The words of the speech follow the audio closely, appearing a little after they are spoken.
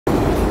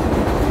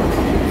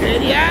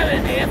Lady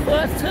Island there for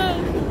us too.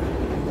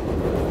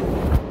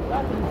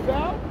 Nothing, you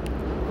fell?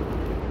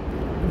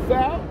 You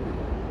fell?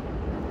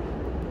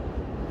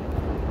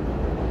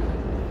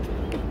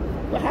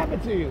 What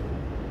happened to you?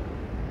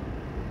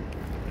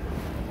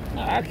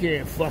 I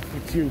can't fuck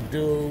with you,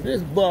 dude.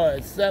 This boy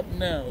is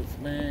something else,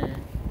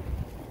 man.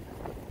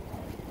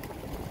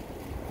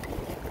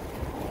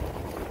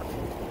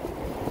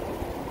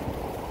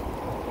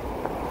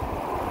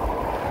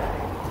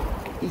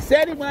 He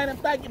said he wanted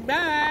to fucking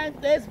die.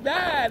 That's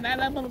die. Now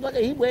that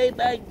motherfucker, he way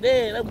back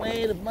there. I'm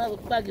way in the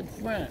motherfucking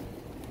front.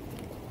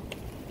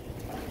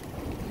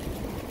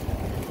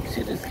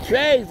 Shit is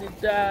crazy,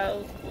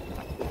 dog.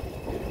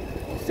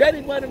 He said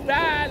he wanted to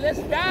ride. Let's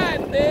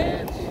ride,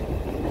 bitch.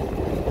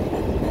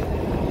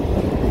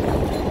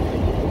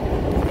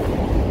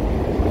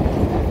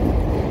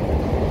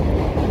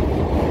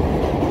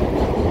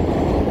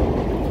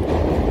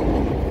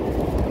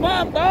 Come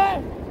on,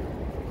 boy.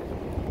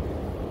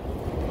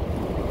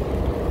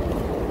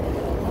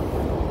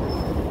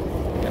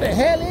 What the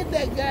hell is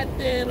that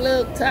goddamn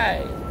little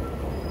tight?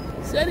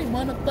 He said he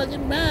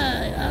motherfucking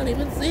ride. I don't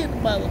even see the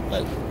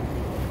motherfucker.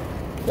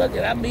 Fuck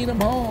it, I meet him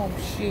home,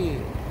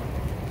 shit.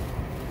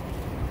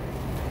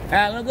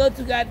 Alright, don't go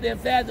too goddamn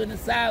fast on the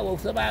sidewalk.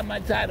 Somebody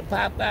might try to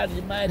pop out and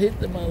you might hit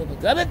the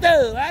motherfucker. Come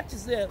through, watch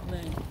yourself,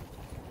 man.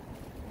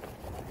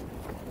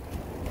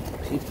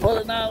 She's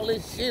pulling all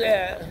this shit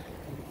out.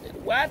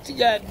 Watch your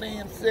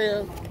goddamn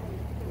self.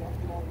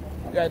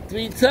 Got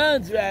 3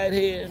 tons right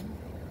here.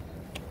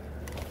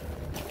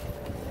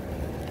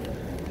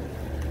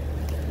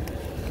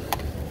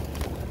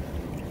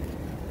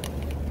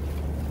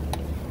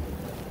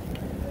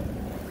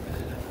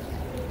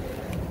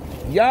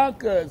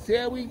 Yonkers,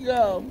 here we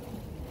go.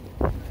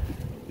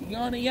 We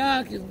going to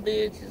Yonkers,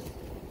 bitches.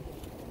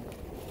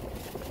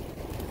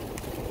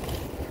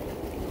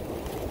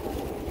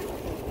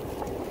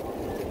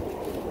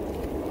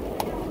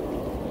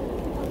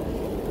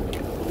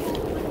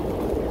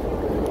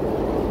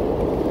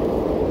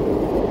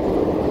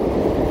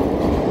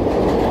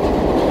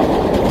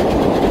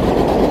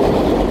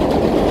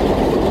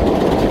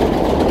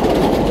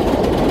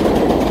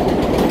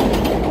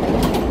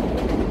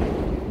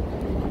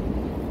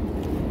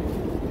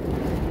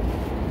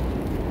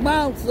 Come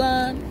on,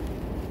 son.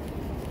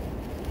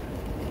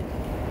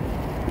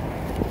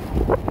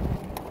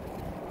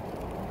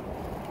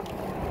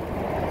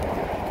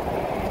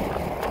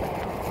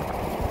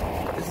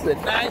 This is a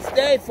nice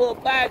day for a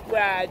bike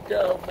ride,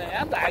 though, man.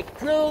 I'm like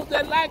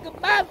cruising like a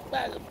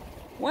motherfucker.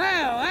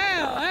 Wow.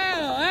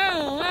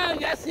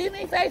 Y'all see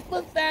me,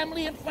 Facebook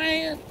family and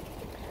friends?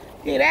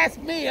 Yeah, that's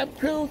me. I'm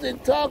cruising,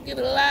 talking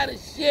a lot of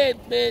shit,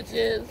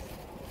 bitches.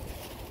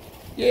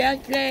 Yeah,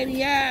 I'm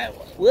crazy out.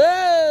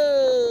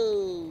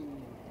 Whoa!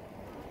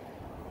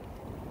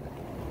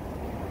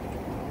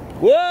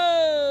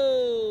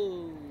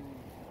 Whoa!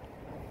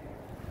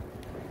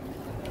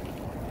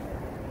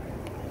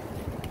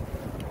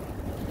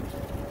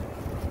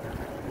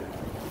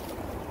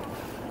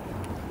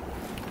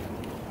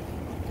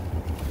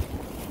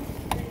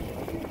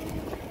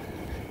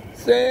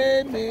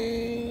 Save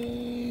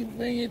me,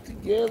 bring it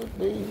together,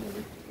 baby.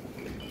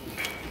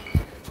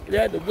 Is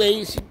that the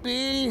way it should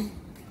be?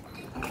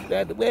 Is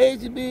that the way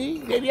it should be?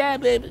 Baby, yeah,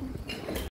 baby.